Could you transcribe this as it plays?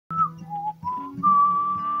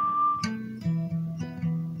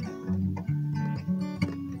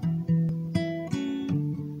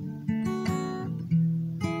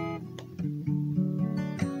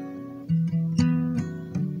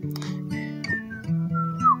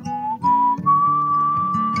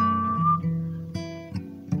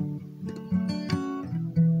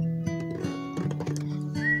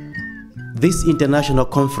This international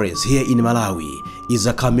conference here in Malawi is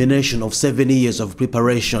a culmination of 7 years of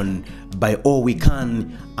preparation by All We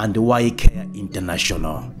Can and Why Care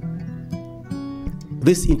International.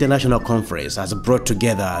 This international conference has brought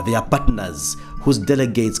together their partners whose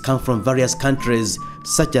delegates come from various countries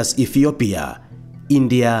such as Ethiopia,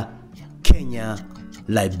 India, Kenya,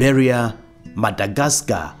 Liberia,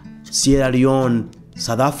 Madagascar, Sierra Leone,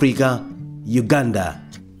 South Africa, Uganda,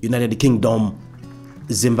 United Kingdom,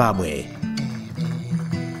 Zimbabwe,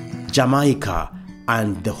 Jamaica,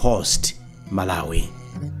 and the host, Malawi.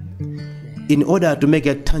 In order to make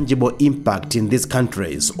a tangible impact in these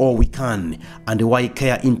countries, All We Can and Why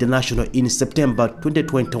Care International in September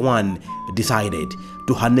 2021 decided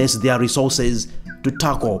to harness their resources to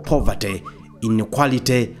tackle poverty,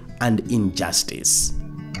 inequality, and injustice.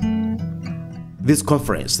 This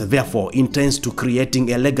conference, therefore, intends to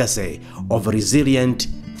creating a legacy of resilient,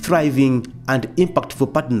 thriving, and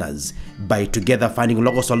impactful partners by together finding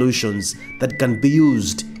local solutions that can be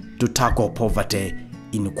used to tackle poverty,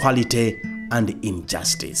 inequality, and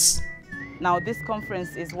injustice. Now, this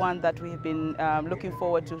conference is one that we've been looking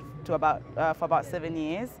forward to for about 7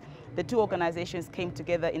 years. The two organizations came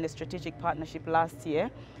together in a strategic partnership last year,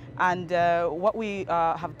 and what we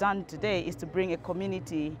have done today is to bring a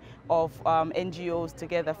community of NGOs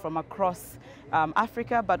together from across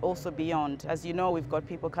Africa, but also beyond. As you know, we've got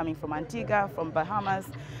people coming from Antigua, from Bahamas,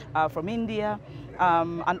 from India,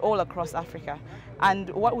 and all across Africa. And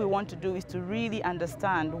what we want to do is to really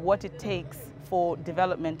understand what it takes for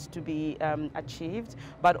development to be achieved,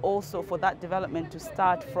 but also for that development to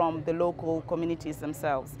start from the local communities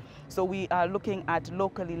themselves. So we are looking at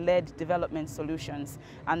locally led development solutions.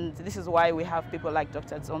 And this is why we have people like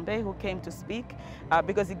Dr. Zombe who came to speak,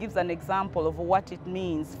 because it gives an example of what it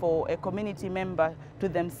means for a community member to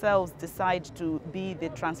themselves decide to be the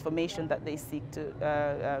transformation that they seek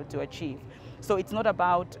to achieve. So it's not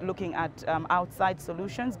about looking at outside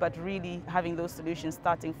solutions, but really having those solutions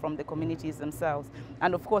starting from the communities themselves.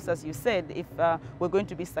 And of course, as you said, if we're going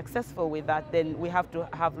to be successful with that, then we have to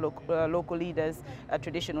have local leaders,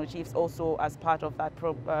 traditional chiefs also as part of that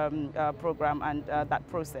program and that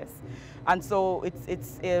process. And so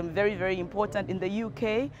it's very, very important. In the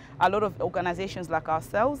UK, a lot of organizations like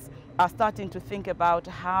ourselves are starting to think about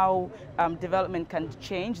how development can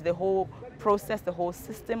change the whole process, the whole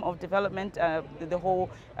system of development, the whole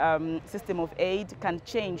system of aid can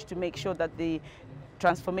change to make sure that the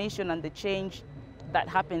transformation and the change that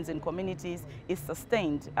happens in communities is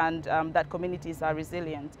sustained and that communities are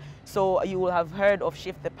resilient. So you will have heard of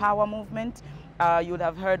Shift the Power movement. You would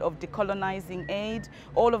have heard of decolonizing aid.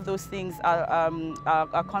 All of those things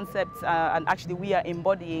are concepts, and actually we are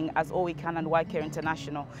embodying as All We Can and Why Care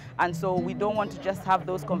International. And so we don't want to just have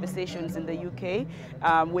those conversations in the UK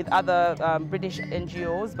with other British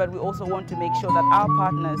NGOs, but we also want to make sure that our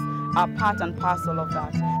partners are part and parcel of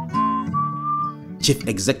that. Chief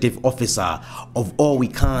Executive Officer of All We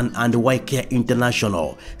Can and Why Care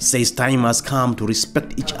International says time has come to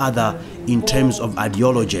respect each other in terms of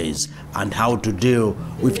ideologies and how to deal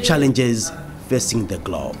with challenges facing the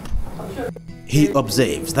globe. He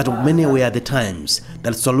observes that many were the times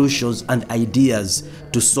that solutions and ideas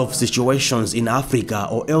to solve situations in Africa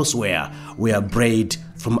or elsewhere were bred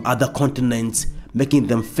from other continents, making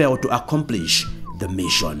them fail to accomplish the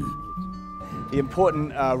mission. The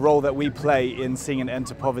important role that we play in seeing an end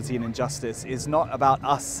to poverty and injustice is not about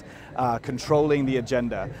us controlling the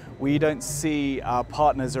agenda. We don't see our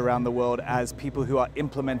partners around the world as people who are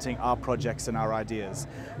implementing our projects and our ideas.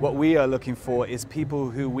 What we are looking for is people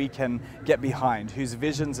who we can get behind, whose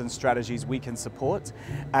visions and strategies we can support,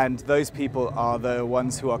 and those people are the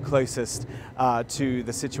ones who are closest to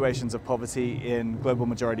the situations of poverty in global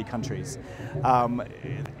majority countries.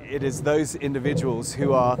 It is those individuals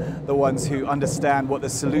who are the ones who understand what the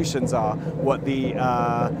solutions are, what the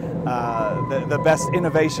best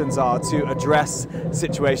innovations are to address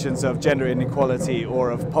situations of gender inequality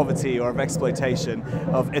or of poverty or of exploitation,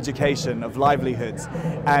 of education, of livelihoods.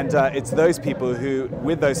 And it's those people who,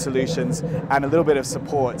 with those solutions and a little bit of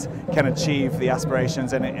support, can achieve the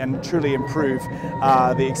aspirations and truly improve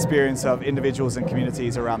the experience of individuals and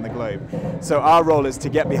communities around the globe. So our role is to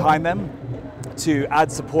get behind them, to add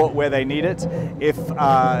support where they need it. If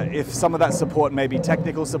some of that support may be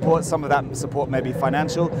technical support, some of that support may be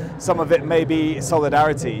financial, some of it may be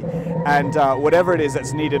solidarity. And whatever it is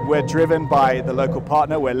that's needed, we're driven by the local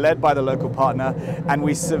partner, we're led by the local partner, and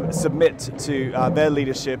we submit to their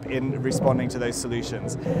leadership in responding to those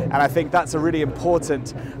solutions. And I think that's a really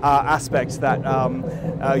important aspect that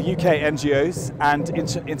UK NGOs and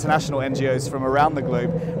international NGOs from around the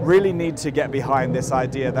globe really need to get behind this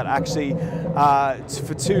idea that actually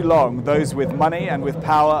for too long those with money and with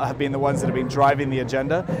power have been the ones that have been driving the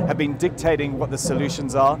agenda, have been dictating what the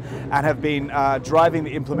solutions are, and have been driving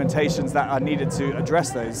the implementations that are needed to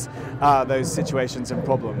address those situations and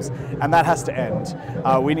problems. And that has to end.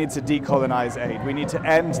 We need to decolonize aid. We need to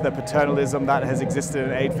end the paternalism that has existed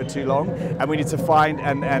in aid for too long, and we need to find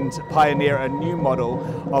and pioneer a new model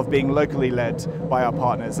of being locally led by our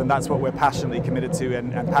partners. And that's what we're passionately committed to,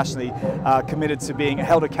 and passionately committed to being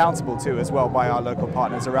held accountable to as well by our local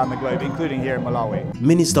partners around the globe, including here in Malawi.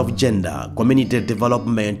 Minister of Gender, Community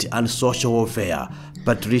Development and Social Welfare,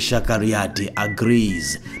 Patricia Kariati,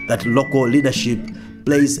 agrees that local leadership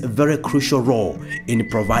plays a very crucial role in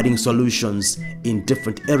providing solutions in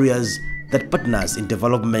different areas that partners in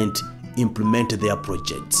development implement their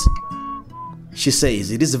projects. She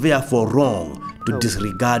says it is therefore wrong to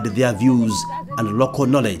disregard their views and local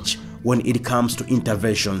knowledge when it comes to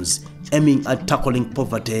interventions aiming at tackling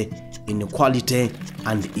poverty, inequality,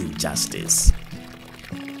 and injustice.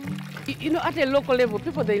 You know, at a local level,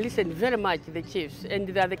 people, they listen very much to the chiefs, and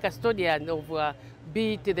they are the custodian of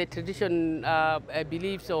be it the tradition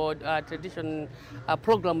beliefs or tradition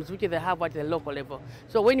programs which they have at the local level.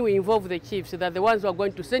 So when we involve the chiefs, they're the ones who are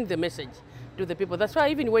going to send the message to the people. That's why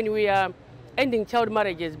even when we are ending child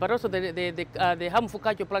marriages, but also the harmful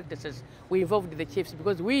cultural practices, we involved the chiefs,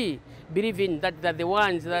 because we believe in that they're the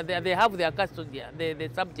ones that they have their custody, the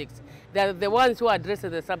subjects. They're the ones who address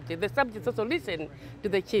the subject. The subjects also listen to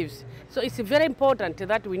the chiefs. So it's very important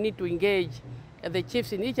that we need to engage the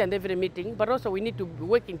chiefs in each and every meeting, but also we need to be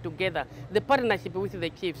working together. The partnership with the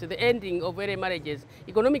chiefs, the ending of early marriages,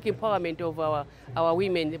 economic empowerment of our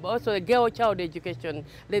women, but also the girl-child education,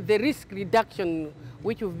 the risk reduction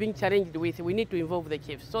which we've been challenged with, we need to involve the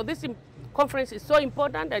chiefs. So this conference is so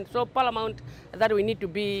important and so paramount that we need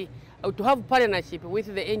to have partnership with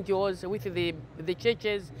the NGOs, with the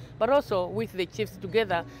churches, but also with the chiefs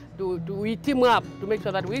together. We team up to make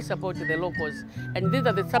sure that we support the locals. And these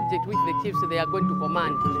are the subjects which the chiefs they are going to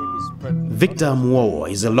command. Victor Muowo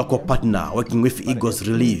is a local partner working with Eagles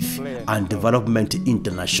Relief and Development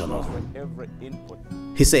International.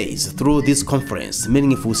 He says through this conference,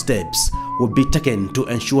 meaningful steps will be taken to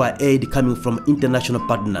ensure aid coming from international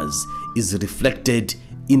partners is reflected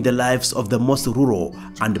in the lives of the most rural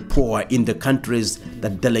and poor in the countries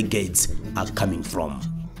that delegates are coming from.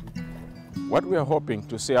 What we are hoping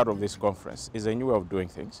to see out of this conference is a new way of doing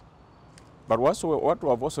things. But what we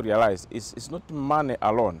have also realized is it's not money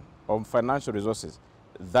alone or financial resources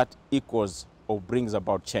that equals or brings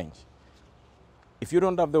about change. If you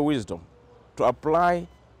don't have the wisdom to apply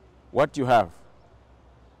what you have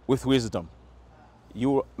with wisdom,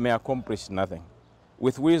 you may accomplish nothing.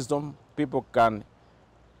 With wisdom, people can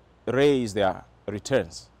raise their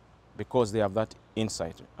returns because they have that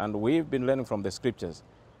insight. And we've been learning from the scriptures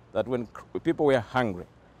that when people were hungry,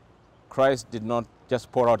 Christ did not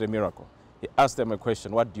just pour out a miracle. He asked them a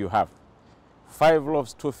question, what do you have? 5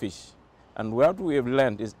 loaves, 2 fish. And what we have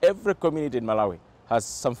learned is every community in Malawi has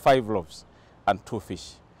some 5 loaves and 2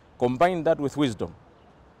 fish. Combine that with wisdom,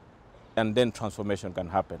 and then transformation can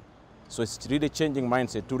happen. So it's really changing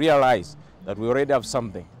mindset to realize that we already have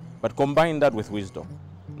something, but combine that with wisdom,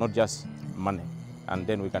 not just money, and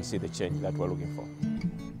then we can see the change that we're looking for.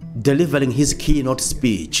 Delivering his keynote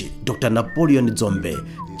speech, Dr. Napoleon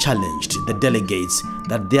Dzombe challenged the delegates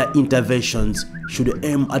that their interventions should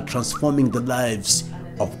aim at transforming the lives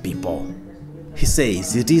of people. He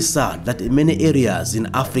says it is sad that in many areas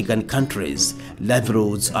in African countries,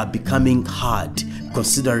 livelihoods are becoming hard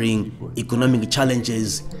considering economic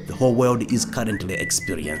challenges the whole world is currently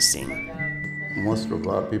experiencing. Most of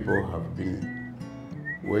our people have been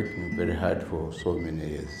working very hard for so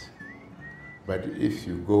many years. But if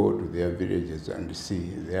you go to their villages and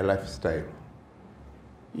see their lifestyle,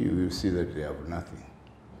 you will see that they have nothing.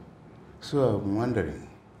 So I'm wondering,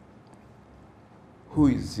 who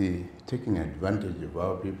is taking advantage of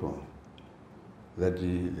our people, that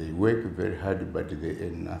they work very hard but they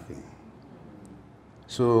earn nothing?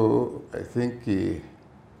 So I think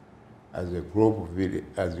as a global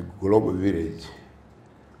village,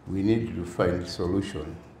 we need to find a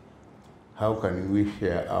solution. How can we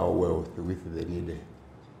share our wealth with the needy?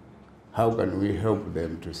 How can we help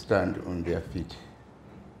them to stand on their feet?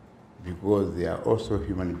 Because they are also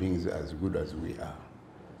human beings as good as we are,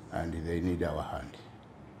 and they need our hand.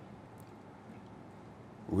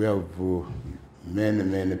 We have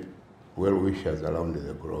many well-wishers around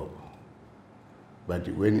the globe. But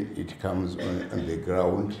when it comes on the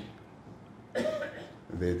ground,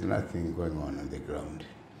 there's nothing going on the ground.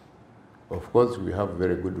 Of course, we have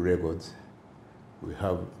very good records, we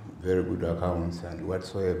have very good accounts and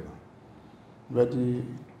whatsoever. But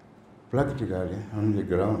practically, on the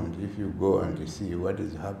ground, if you go and see what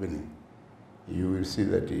is happening, you will see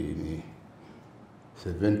that in the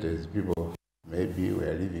 70s, people maybe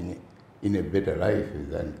were living in a better life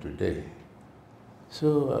than today.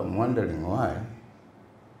 So I'm wondering why,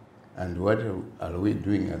 and what are we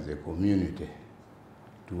doing as a community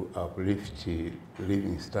to uplift the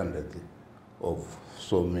living standards of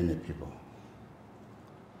so many people.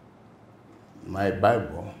 My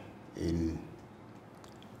Bible, in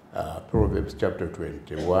Proverbs chapter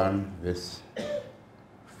 21, verse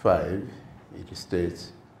 5, it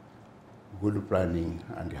states, good planning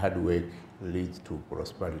and hard work leads to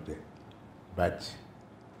prosperity, but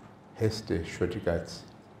hasty shortcuts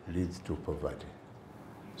leads to poverty.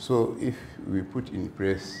 So if we put in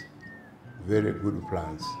place very good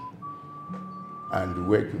plans and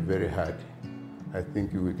work very hard, I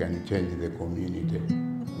think we can change the community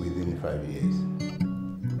within 5 years.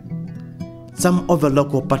 Some other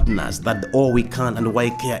local partners that All We Can and Why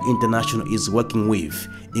Care International is working with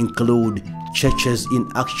include Churches in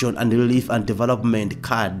Action and Relief and Development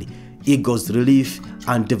CAD, Eagles Relief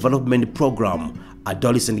and Development Program,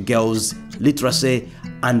 Adolescent Girls Literacy,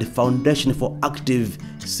 and Foundation for Active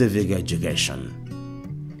Civic Education.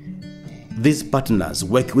 These partners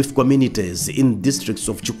work with communities in districts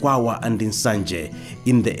of Chukwawa and Nsanje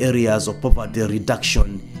in the areas of poverty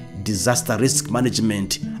reduction, disaster risk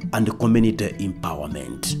management, and community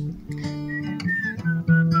empowerment.